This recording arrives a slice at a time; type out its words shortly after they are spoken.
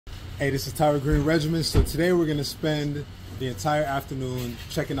Hey, this is Tyler Green Regimen. So today we're going to spend the entire afternoon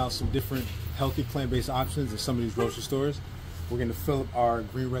checking out some different healthy plant-based options at some of these grocery stores. We're going to fill up our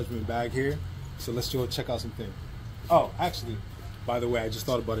Green Regimen bag here. So let's go check out some things. Oh, actually, by the way, I just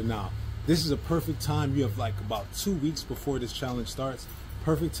thought about it now. This is a perfect time. You have like about 2 weeks before this challenge starts.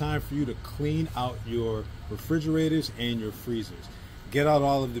 Perfect time for you to clean out your refrigerators and your freezers. Get out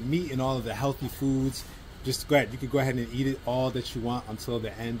all of the meat and all of the healthy foods. Just go ahead. You can go ahead and eat it all that you want until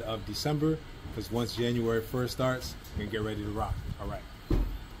the end of December, because once January 1st starts, you're gonna get ready to rock. All right.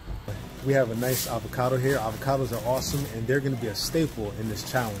 We have a nice avocado here. Avocados are awesome, and they're gonna be a staple in this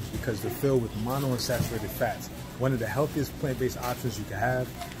challenge because they're filled with monounsaturated fats. One of the healthiest plant-based options you can have.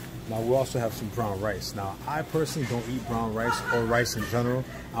 Now we also have some brown rice. Now I personally don't eat brown rice or rice in general.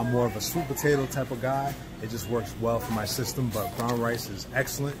 I'm more of a sweet potato type of guy. It just works well for my system, but brown rice is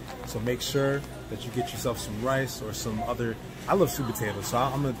excellent. So make sure that you get yourself some rice or some other, I love sweet potatoes, so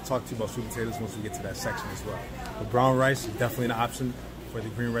I'm gonna talk to you about sweet potatoes once we get to that section as well. But brown rice is definitely an option for the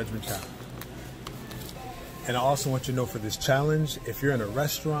Green Regimen challenge. And I also want you to know for this challenge, if you're in a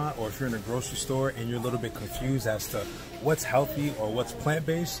restaurant or if you're in a grocery store and you're a little bit confused as to what's healthy or what's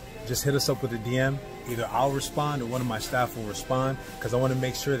plant-based, just hit us up with a DM. Either I'll respond or one of my staff will respond, because I want to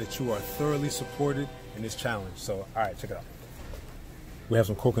make sure that you are thoroughly supported in this challenge. So, all right, check it out. We have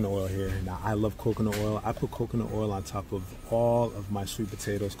some coconut oil here. Now, I love coconut oil. I put coconut oil on top of all of my sweet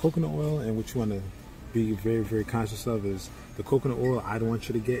potatoes. Coconut oil, and what you want to be very, very conscious of is the coconut oil I don't want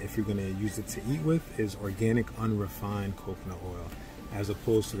you to get if you're going to use it to eat with is organic, unrefined coconut oil, as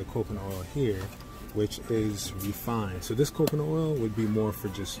opposed to the coconut oil here, which is refined. So this coconut oil would be more for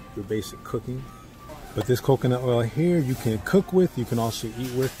just your basic cooking. But this coconut oil here, you can cook with, you can also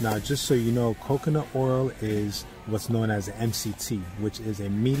eat with. Now, just so you know, coconut oil is what's known as an MCT, which is a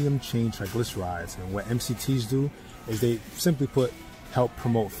medium chain triglycerides. And what MCTs do is they simply put help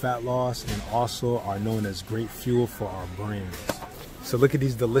promote fat loss and also are known as great fuel for our brains. So look at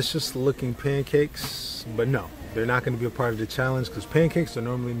these delicious looking pancakes, but no, they're not going to be a part of the challenge because pancakes are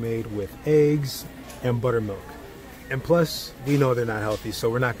normally made with eggs and buttermilk. And plus, we know they're not healthy, so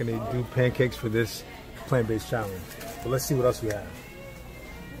we're not going to do pancakes for this plant-based challenge. But let's see what else we have.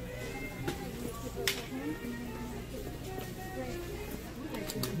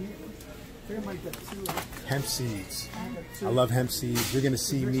 Hemp seeds. I love hemp seeds. You're going to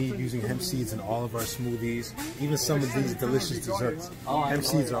see me using hemp seeds in all of our smoothies, even some of these delicious desserts. Hemp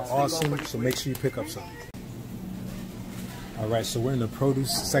seeds are awesome, so make sure you pick up some. All right, so we're in the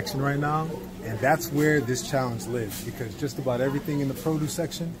produce section right now, and that's where this challenge lives, because just about everything in the produce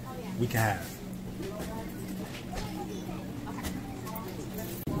section we can have.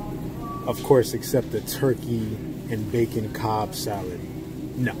 Of course, except the turkey and bacon Cobb salad.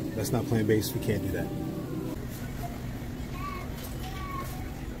 No, that's not plant-based. We can't do that.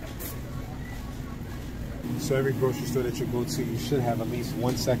 So every grocery store that you go to, you should have at least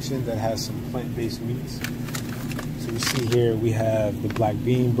one section that has some plant-based meats. So you see here we have the black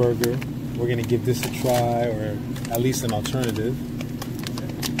bean burger. We're going to give this a try, or at least an alternative.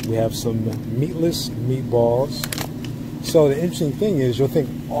 We have some meatless meatballs. So the interesting thing is you'll think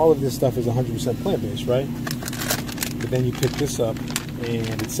all of this stuff is 100% plant-based, right? But then you pick this up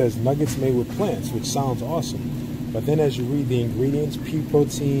and it says nuggets made with plants, which sounds awesome. But then as you read the ingredients, pea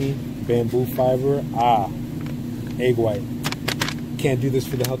protein, bamboo fiber, egg white. Can't do this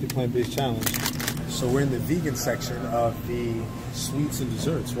for the Healthy Plant-Based Challenge. So we're in the vegan section of the sweets and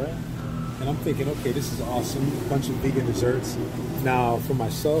desserts, right? And I'm thinking, okay, this is awesome, a bunch of vegan desserts. Now, for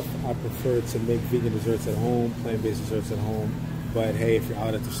myself, I prefer to make vegan desserts at home, plant-based desserts at home. But hey, if you're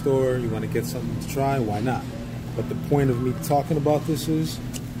out at the store, you want to get something to try, why not? But the point of me talking about this is,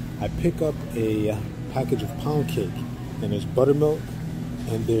 I pick up a package of pound cake, and there's buttermilk,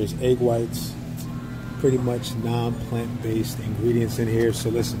 and there's egg whites, pretty much non-plant-based ingredients in here. So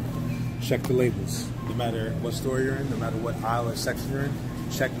listen, check the labels. No matter what store you're in, no matter what aisle or section you're in,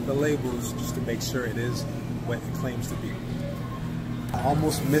 check the labels just to make sure it is what it claims to be. I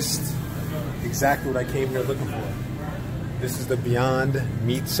almost missed exactly what I came here looking for. This is the Beyond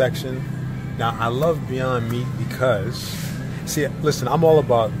Meat section. Now, I love Beyond Meat because, see, listen, I'm all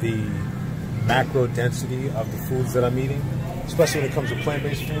about the macro density of the foods that I'm eating, especially when it comes to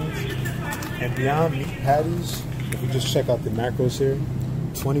plant-based foods. And Beyond Meat patties, if you just check out the macros here,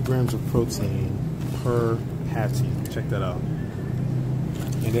 20 grams of protein per patty. Check that out.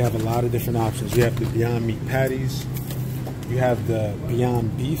 And they have a lot of different options. You have the Beyond Meat patties. You have the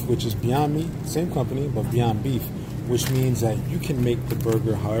Beyond Beef, which is Beyond Meat, same company, but Beyond Beef, which means that you can make the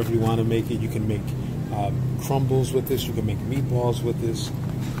burger however you want to make it. You can make crumbles with this. You can make meatballs with this.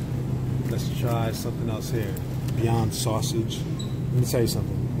 Let's try something else here. Beyond Sausage. Let me tell you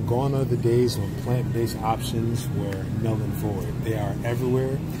something. gone are the days when plant-based options were null and void. They are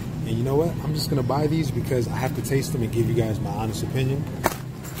everywhere. And you know what? I'm just gonna buy these because I have to taste them and give you guys my honest opinion.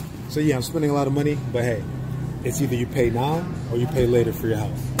 So yeah, I'm spending a lot of money, but hey, it's either you pay now or you pay later for your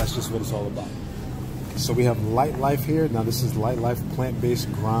health. That's just what it's all about. So we have Light Life here. Now this is Light Life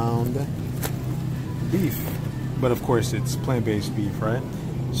plant-based ground beef. But of course it's plant-based beef, right?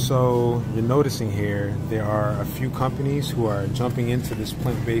 So you're noticing here, there are a few companies who are jumping into this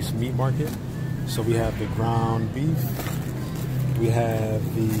plant-based meat market. So we have the ground beef, we have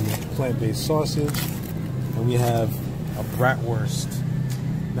the plant-based sausage, and we have a bratwurst.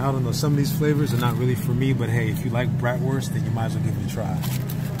 Now I don't know, some of these flavors are not really for me, but hey, if you like bratwurst, then you might as well give it a try.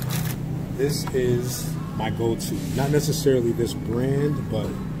 This is my go-to. Not necessarily this brand, but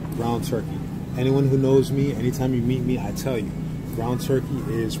ground turkey. Anyone who knows me, anytime you meet me, I tell you, ground turkey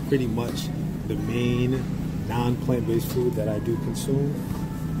is pretty much the main non-plant-based food that I do consume.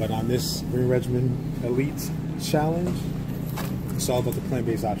 But on this Green Regimen Elite Challenge, it's all about the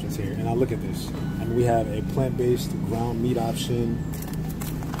plant-based options here. And now look at this. I mean, we have a plant-based ground meat option.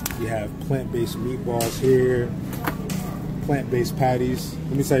 We have plant-based meatballs here, plant-based patties.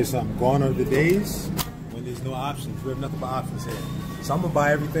 Let me tell you something, gone are the days when there's no options. We have nothing but options here. So I'm gonna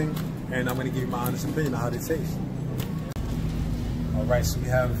buy everything and I'm gonna give you my honest opinion on how they taste. All right, so we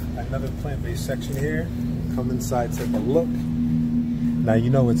have another plant-based section here. Come inside, take a look. Now,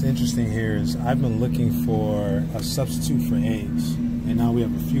 you know what's interesting here is I've been looking for a substitute for eggs, and now we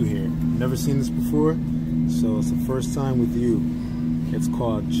have a few here. Never seen this before, so it's the first time with you. It's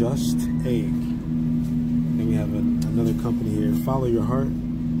called Just Egg. Then we have another company here, Follow Your Heart,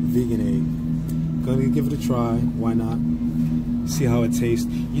 Vegan Egg. Gonna give it a try, why not? See how it tastes.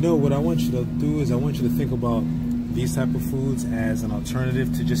 You know, what I want you to do is I want you to think about these type of foods as an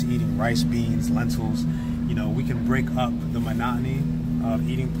alternative to just eating rice, beans, lentils. You know, we can break up the monotony of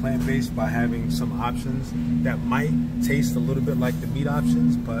eating plant-based by having some options that might taste a little bit like the meat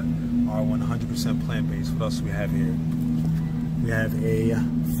options, but are 100% plant-based. What else do we have here? We have a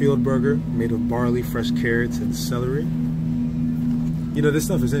field burger made of barley, fresh carrots, and celery. You know, this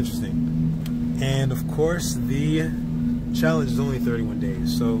stuff is interesting. And of course, the challenge is only 31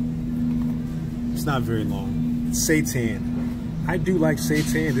 days, so it's not very long. Seitan. I do like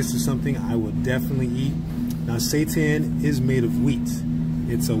seitan. This is something I would definitely eat. Now, seitan is made of wheat.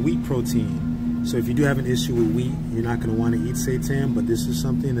 It's a wheat protein. So if you do have an issue with wheat, you're not going to want to eat seitan, but this is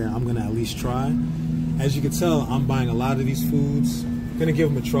something that I'm going to at least try. As you can tell, I'm buying a lot of these foods. I'm going to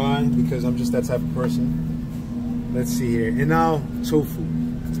give them a try because I'm just that type of person. Let's see here. And now, tofu.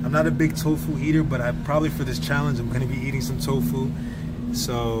 I'm not a big tofu eater, but probably for this challenge, I'm going to be eating some tofu.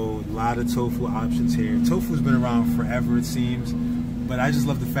 So a lot of tofu options here. Tofu's been around forever, it seems, but I just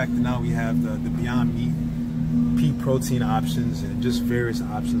love the fact that now we have the Beyond Meat pea protein options and just various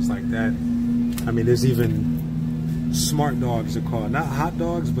options like that. I mean, there's even smart dogs are called. Not hot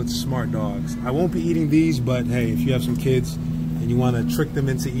dogs, but smart dogs. I won't be eating these, but hey, if you have some kids and you want to trick them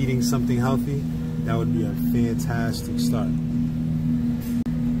into eating something healthy, that would be a fantastic start.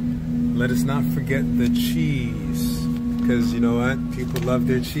 Let us not forget the cheese, because you know what? People love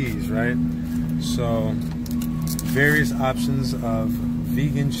their cheese, right? So, various options of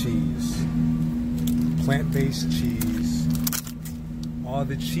vegan cheese, plant-based cheese, all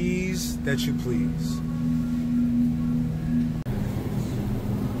the cheese that you please.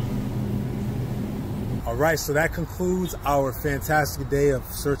 All right, so that concludes our fantastic day of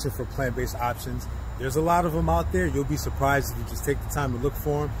searching for plant-based options. There's a lot of them out there. You'll be surprised if you just take the time to look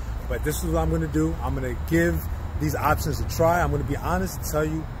for them. But this is what I'm gonna do. I'm gonna give these options a try. I'm gonna be honest and tell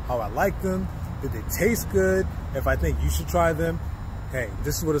you how I like them. Did they taste good? If I think you should try them, hey,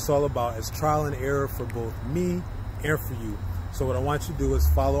 this is what it's all about. It's trial and error for both me and for you. So what I want you to do is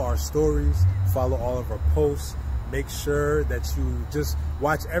follow our stories, follow all of our posts, make sure that you just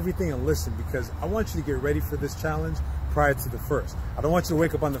watch everything and listen, because I want you to get ready for this challenge prior to the first. I don't want you to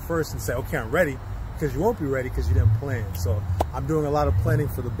wake up on the first and say, okay, I'm ready, because you won't be ready because you didn't plan. So I'm doing a lot of planning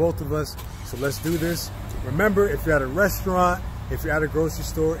for the both of us. So let's do this. Remember, if you're at a restaurant, if you're at a grocery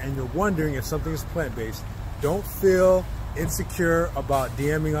store and you're wondering if something is plant-based, don't feel insecure about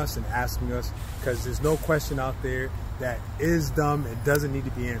DMing us and asking us, because there's no question out there that is dumb and doesn't need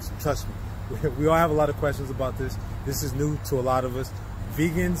to be answered. Trust me, we all have a lot of questions about this. This is new to a lot of us.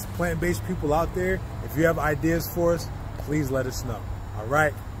 Vegans, plant-based people out there, if you have ideas for us, please let us know. All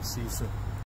right, see you soon.